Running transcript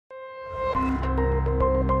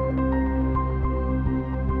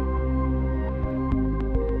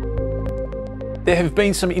There have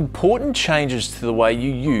been some important changes to the way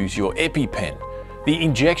you use your EpiPen. The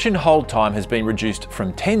injection hold time has been reduced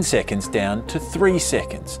from 10 seconds down to 3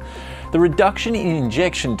 seconds. The reduction in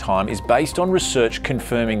injection time is based on research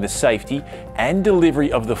confirming the safety and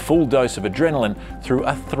delivery of the full dose of adrenaline through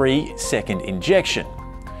a 3-second injection.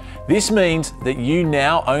 This means that you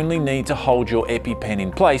now only need to hold your EpiPen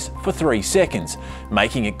in place for 3 seconds,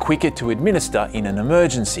 making it quicker to administer in an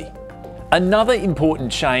emergency. Another important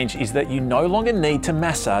change is that you no longer need to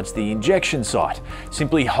massage the injection site.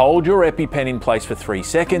 Simply hold your EpiPen in place for 3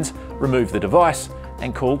 seconds, remove the device,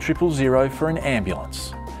 and call 000 for an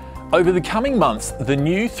ambulance. Over the coming months, the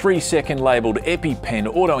new 3-second labelled EpiPen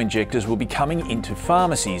auto-injectors will be coming into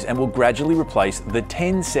pharmacies and will gradually replace the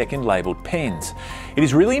 10-second labelled pens. It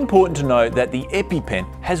is really important to note that the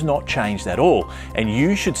EpiPen has not changed at all, and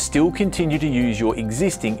you should still continue to use your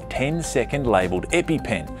existing 10-second labelled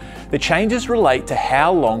EpiPen. The changes relate to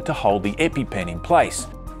how long to hold the EpiPen in place.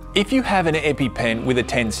 If you have an EpiPen with a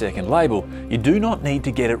 10-second label, you do not need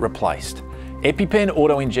to get it replaced. EpiPen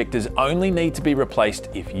auto-injectors only need to be replaced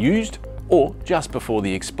if used or just before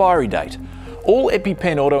the expiry date. All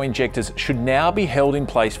EpiPen auto-injectors should now be held in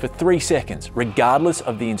place for 3 seconds, regardless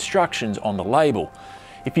of the instructions on the label.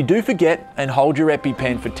 If you do forget and hold your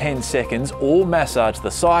EpiPen for 10 seconds or massage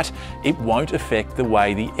the site, it won't affect the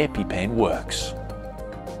way the EpiPen works.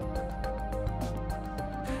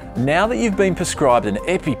 Now that you've been prescribed an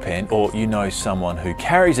EpiPen, or you know someone who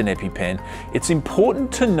carries an EpiPen, it's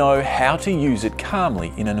important to know how to use it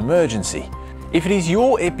calmly in an emergency. If it is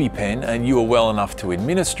your EpiPen and you are well enough to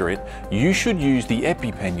administer it, you should use the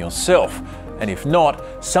EpiPen yourself, and if not,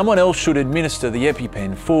 someone else should administer the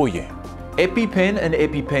EpiPen for you. EpiPen and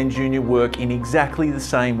EpiPen Junior work in exactly the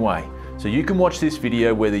same way, so you can watch this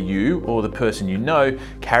video whether you or the person you know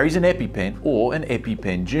carries an EpiPen or an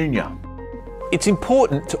EpiPen Junior. It's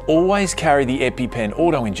important to always carry the EpiPen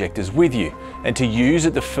auto-injectors with you and to use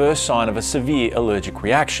at the first sign of a severe allergic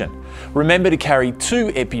reaction. Remember to carry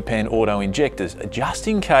 2 EpiPen auto-injectors just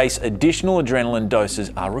in case additional adrenaline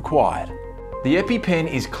doses are required. The EpiPen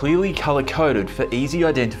is clearly color-coded for easy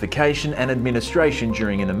identification and administration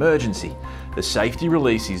during an emergency. The safety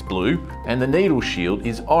release is blue and the needle shield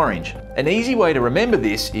is orange. An easy way to remember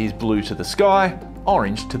this is blue to the sky,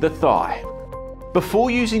 orange to the thigh.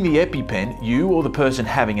 Before using the EpiPen, you or the person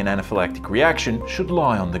having an anaphylactic reaction should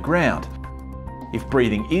lie on the ground. If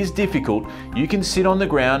breathing is difficult, you can sit on the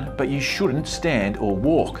ground, but you shouldn't stand or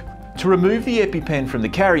walk. To remove the EpiPen from the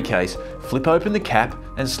carry case, flip open the cap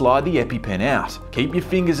and slide the EpiPen out. Keep your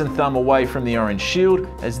fingers and thumb away from the orange shield,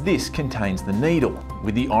 as this contains the needle.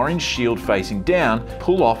 With the orange shield facing down,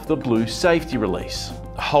 pull off the blue safety release.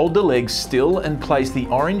 Hold the legs still and place the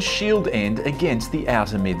orange shield end against the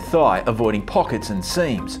outer mid-thigh, avoiding pockets and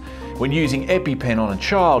seams. When using EpiPen on a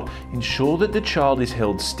child, ensure that the child is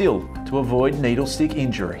held still to avoid needle stick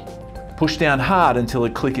injury. Push down hard until a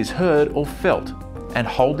click is heard or felt, and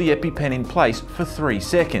hold the EpiPen in place for 3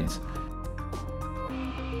 seconds.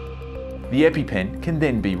 The EpiPen can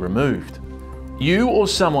then be removed. You or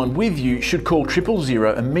someone with you should call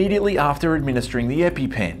 000 immediately after administering the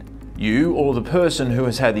EpiPen. You or the person who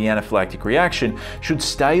has had the anaphylactic reaction should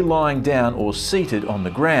stay lying down or seated on the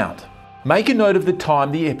ground. Make a note of the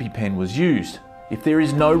time the EpiPen was used. If there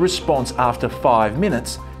is no response after 5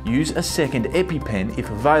 minutes, use a second EpiPen if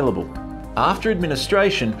available. After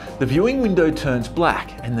administration, the viewing window turns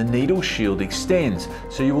black and the needle shield extends,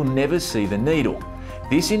 so you will never see the needle.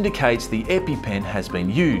 This indicates the EpiPen has been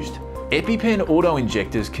used. EpiPen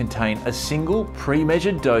auto-injectors contain a single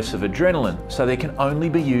pre-measured dose of adrenaline, so they can only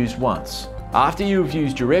be used once. After you have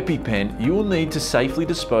used your EpiPen, you will need to safely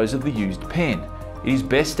dispose of the used pen. It is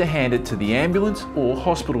best to hand it to the ambulance or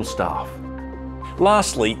hospital staff.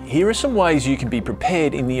 Lastly, here are some ways you can be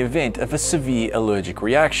prepared in the event of a severe allergic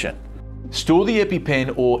reaction. Store the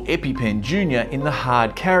EpiPen or EpiPen Junior in the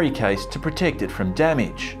hard carry case to protect it from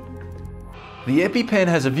damage. The EpiPen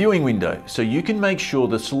has a viewing window, so you can make sure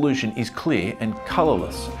the solution is clear and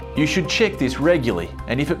colourless. You should check this regularly,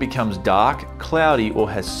 and if it becomes dark, cloudy or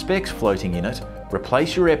has specks floating in it,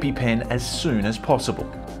 replace your EpiPen as soon as possible.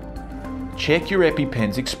 Check your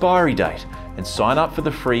EpiPen's expiry date and sign up for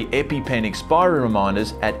the free EpiPen expiry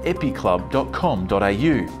reminders at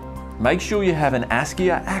epiclub.com.au. Make sure you have an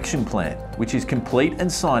Askia action plan, which is complete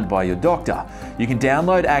and signed by your doctor. You can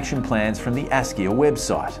download action plans from the Askia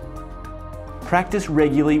website. Practice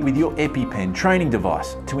regularly with your EpiPen training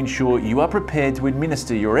device to ensure you are prepared to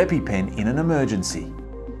administer your EpiPen in an emergency.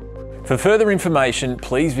 For further information,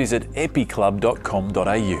 please visit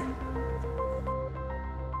epiclub.com.au.